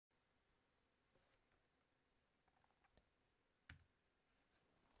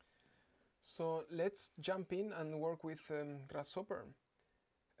So let's jump in and work with Grasshopper.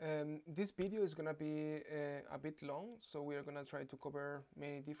 This video is going to be a bit long, so we are going to try to cover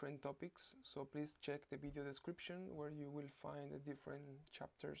many different topics. So please check the video description where you will find the different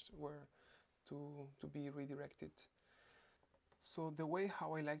chapters where to be redirected. So the way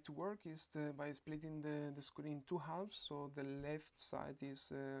how I like to work is by splitting the screen in two halves. So the left side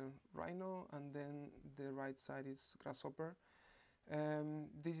is Rhino and then the right side is Grasshopper.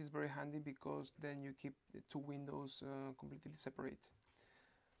 This is very handy because then you keep the two windows completely separate.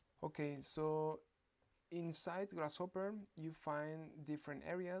 Okay, so inside Grasshopper you find different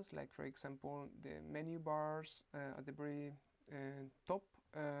areas, like for example the menu bars at the very top,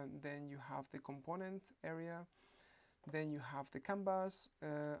 then you have the component area, then you have the canvas,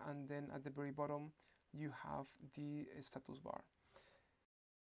 and then at the very bottom you have the status bar.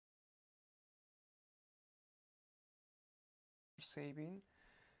 Saving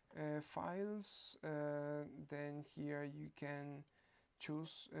files, then here you can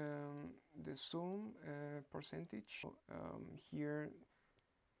choose the zoom percentage. Here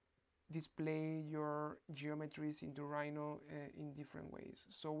display your geometries into Rhino in different ways.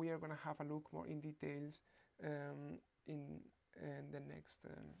 So we are going to have a look more in details in the next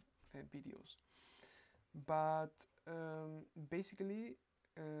videos. But basically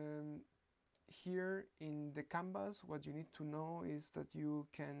here in the canvas, what you need to know is that you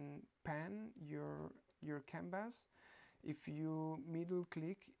can pan your canvas. If you middle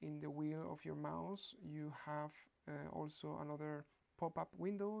click in the wheel of your mouse, you have also another pop-up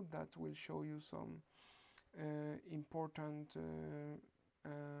window that will show you some important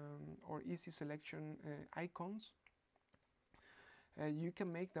or easy selection icons. You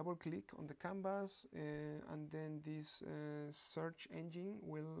can make double click on the canvas and then this search engine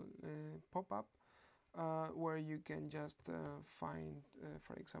will pop up where you can just find,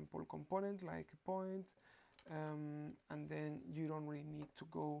 for example, component like a point, and then you don't really need to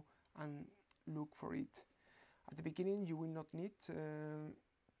go and look for it. At the beginning you will not need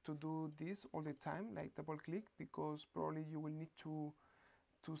to do this all the time, like double click, because probably you will need to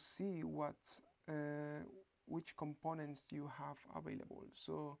see which components you have available.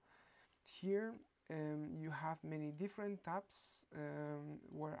 So here you have many different tabs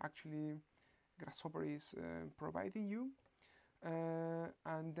where actually Grasshopper is providing you.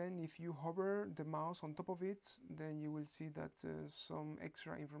 And then if you hover the mouse on top of it, then you will see that some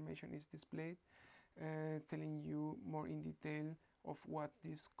extra information is displayed telling you more in detail of what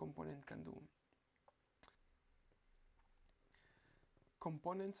this component can do.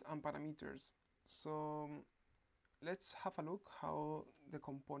 Components and parameters. So let's have a look how the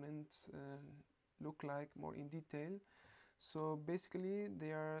components look like more in detail. So basically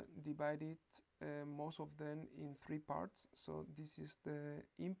they are divided, most of them, in three parts. So this is the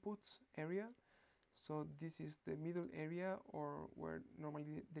input area. So this is the middle area, or where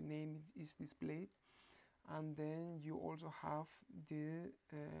normally the name is displayed. And then you also have the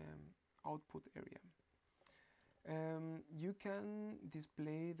output area. You can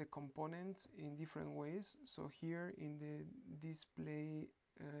display the components in different ways. So here in the display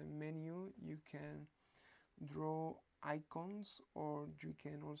menu you can draw icons, or you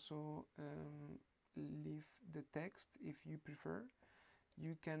can also leave the text if you prefer.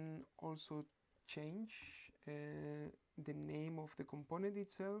 You can also change the name of the component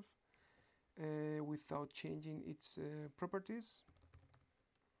itself without changing its properties.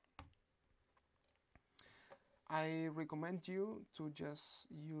 I recommend you to just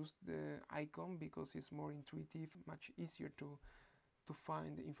use the icon because it's more intuitive, much easier to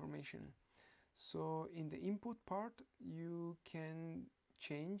find the information. So in the input part you can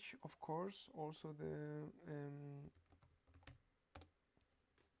change, of course, also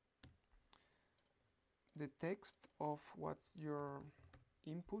the text of what your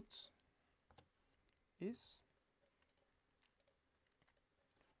input is.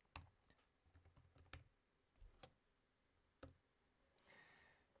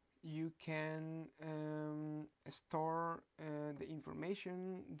 You can store the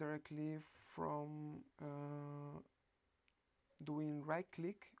information directly from doing right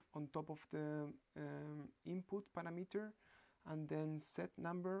click on top of the input parameter and then set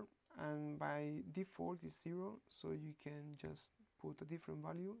number, and by default is 0, so you can just put a different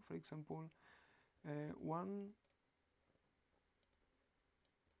value, for example 1,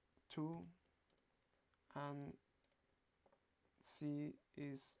 2, and C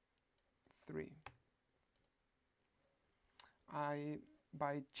is 3.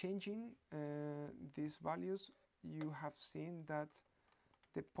 By changing these values, you have seen that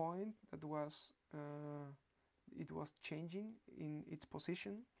the point that was it was changing in its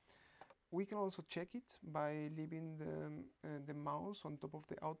position. We can also check it by leaving the mouse on top of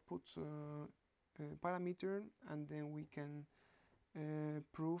the output parameter, and then we can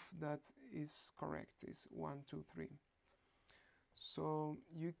prove that is correct, is 1, 2, 3. So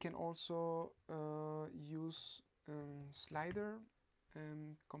you can also use slider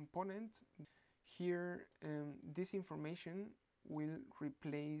component. Here this information will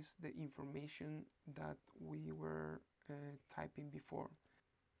replace the information that we were typing before.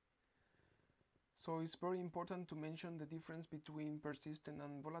 So it's very important to mention the difference between persistent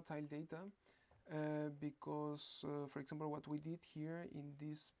and volatile data because, for example, what we did here in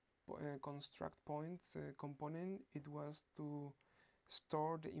this construct point component, it was to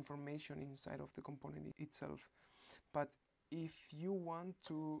store the information inside of the component itself. But if you want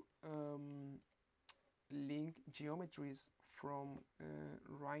to link geometries from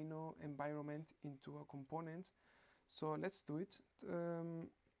Rhino environment into a component, so let's do it.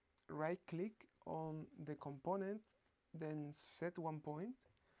 Right click on the component, then set one point,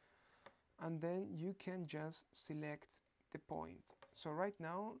 and then you can just select the point. So right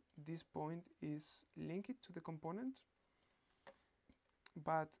now this point is linked to the component,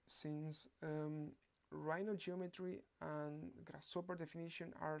 but since Rhino geometry and Grasshopper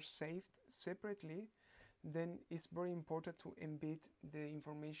definition are saved separately, then it's very important to embed the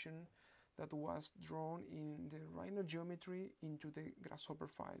information that was drawn in the Rhino geometry into the Grasshopper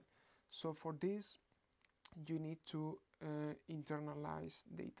file. So for this, you need to internalize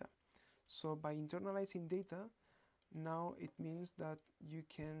data. So by internalizing data, now it means that you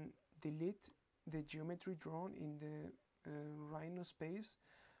can delete the geometry drawn in the Rhino space,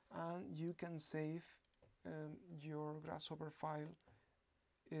 and you can save your Grasshopper file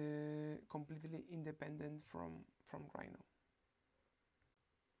completely independent from Rhino.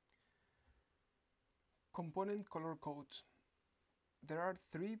 Component color code. There are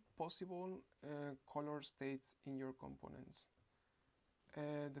three possible color states in your components.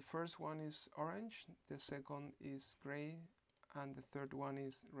 The first one is orange, the second is gray, and the third one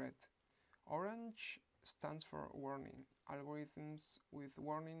is red. Orange stands for warning. Algorithms with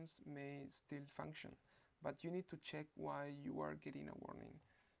warnings may still function, but you need to check why you are getting a warning.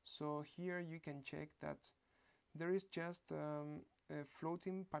 So here you can check that there is just a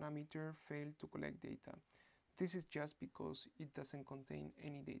floating parameter failed to collect data. This is just because it doesn't contain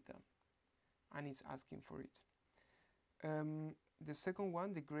any data and it's asking for it. The second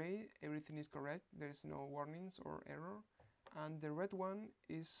one, the gray, everything is correct, there is no warnings or error. And the red one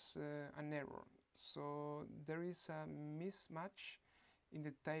is an error. So there is a mismatch in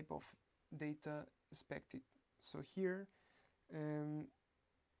the type of data expected. So here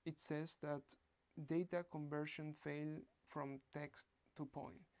it says that data conversion failed from text to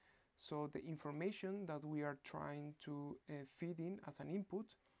point. So the information that we are trying to feed in as an input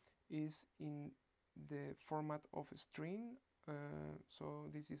is in the format of a string. So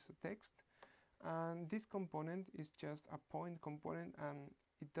this is a text. And this component is just a point component, and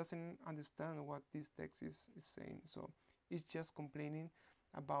it doesn't understand what this text is saying. So it's just complaining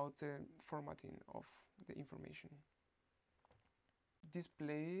about the formatting of the information.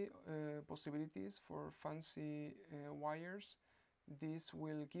 Display possibilities for fancy wires. This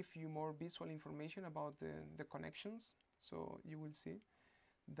will give you more visual information about the connections. So you will see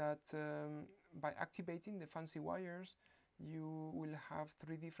that by activating the fancy wires, you will have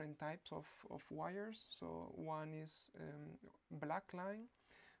three different types of wires. So one is black line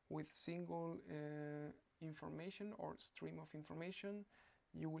with single information or stream of information.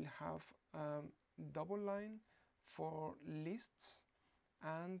 You will have double line for lists,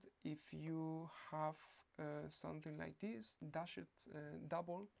 and if you have something like this, dashed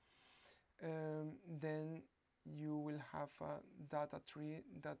double, then you will have a data tree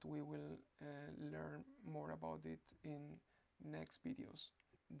that we will learn more about it in next videos.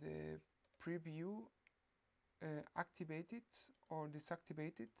 The preview activated or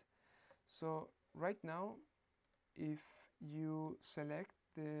deactivated. So right now, if you select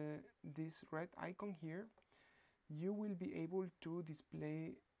this red icon here, you will be able to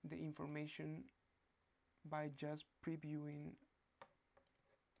display the information by just previewing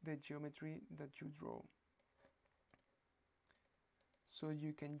the geometry that you draw. So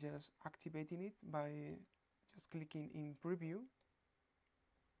you can just activating it by just clicking in preview,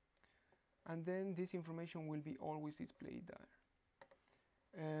 and then this information will be always displayed there.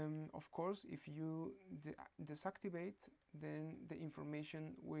 Of course, if you deactivate, then the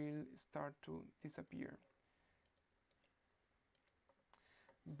information will start to disappear.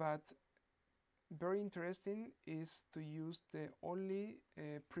 But very interesting is to use the only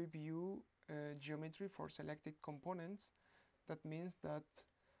preview geometry for selected components. That means that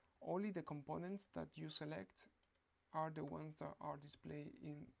only the components that you select are the ones that are displayed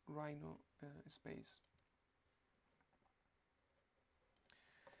in Rhino space.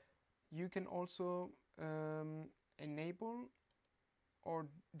 You can also enable or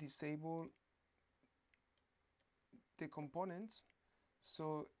disable the components.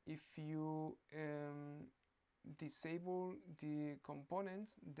 So if you disable the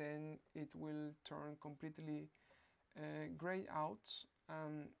components, then it will turn completely gray out,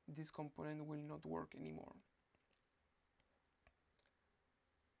 and this component will not work anymore.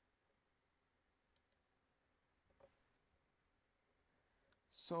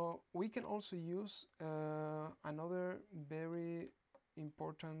 So we can also use another very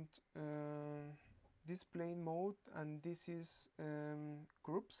important display mode, and this is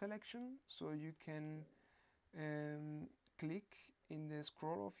group selection. So you can click in the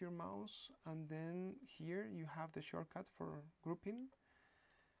scroll of your mouse, and then here you have the shortcut for grouping.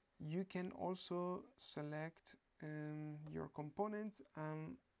 You can also select your components,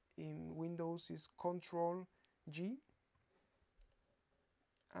 and in Windows is Control G.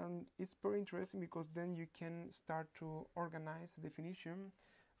 And it's very interesting because then you can start to organize the definition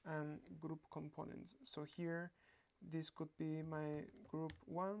and group components. So here, this could be my group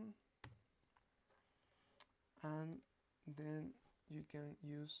 1, and then you can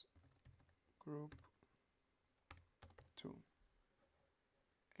use group 2.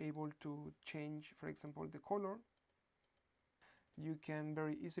 Able to change, for example, the color. You can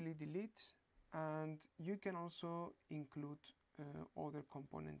very easily delete, and you can also include other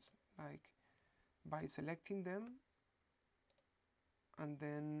components, like by selecting them and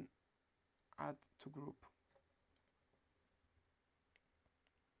then add to group.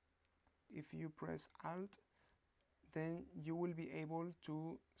 If you press Alt, then you will be able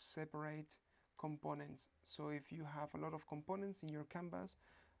to separate components. So if you have a lot of components in your canvas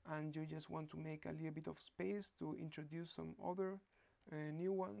and you just want to make a little bit of space to introduce some other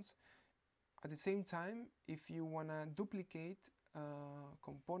new ones, at the same time, if you want to duplicate a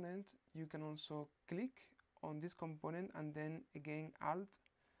component, you can also click on this component and then again Alt,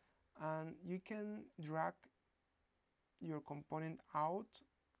 and you can drag your component out,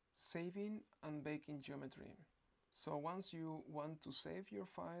 saving and baking geometry. So once you want to save your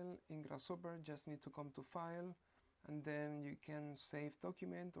file in Grasshopper, just need to come to File, and then you can save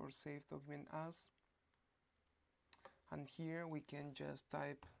document or save document as. And here we can just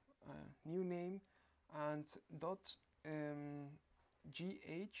type a new name, and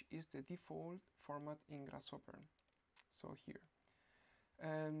 .gh is the default format in Grasshopper. So here.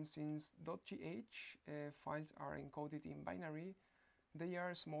 Since .gh files are encoded in binary, they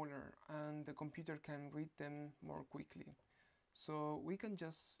are smaller and the computer can read them more quickly. So we can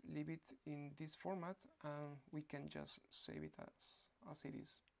just leave it in this format, and we can just save it as it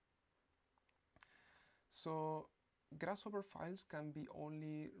is. So Grasshopper files can be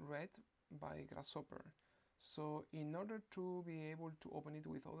only read by Grasshopper. So in order to be able to open it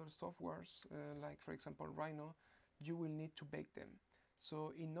with other softwares, like for example Rhino, you will need to bake them.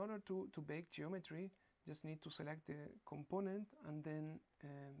 So in order to bake geometry, just need to select the component and then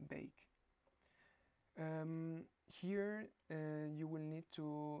bake. Here you will need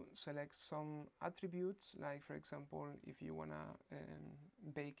to select some attributes, like for example if you want to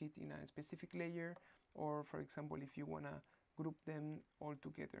bake it in a specific layer, or for example if you want to group them all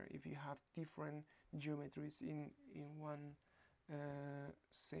together, if you have different geometries in one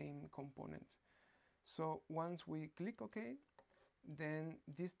same component. So once we click OK, then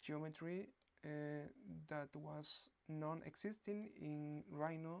this geometry that was non-existing in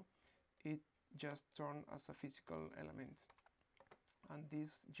Rhino, it just turned as a physical element. And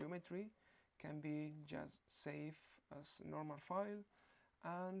this geometry can be just saved as a normal file,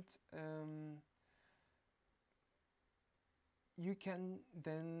 and you can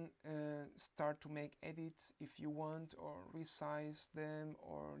then start to make edits if you want, or resize them,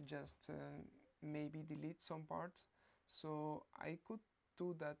 or just maybe delete some parts. So I could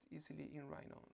do that easily in Rhino.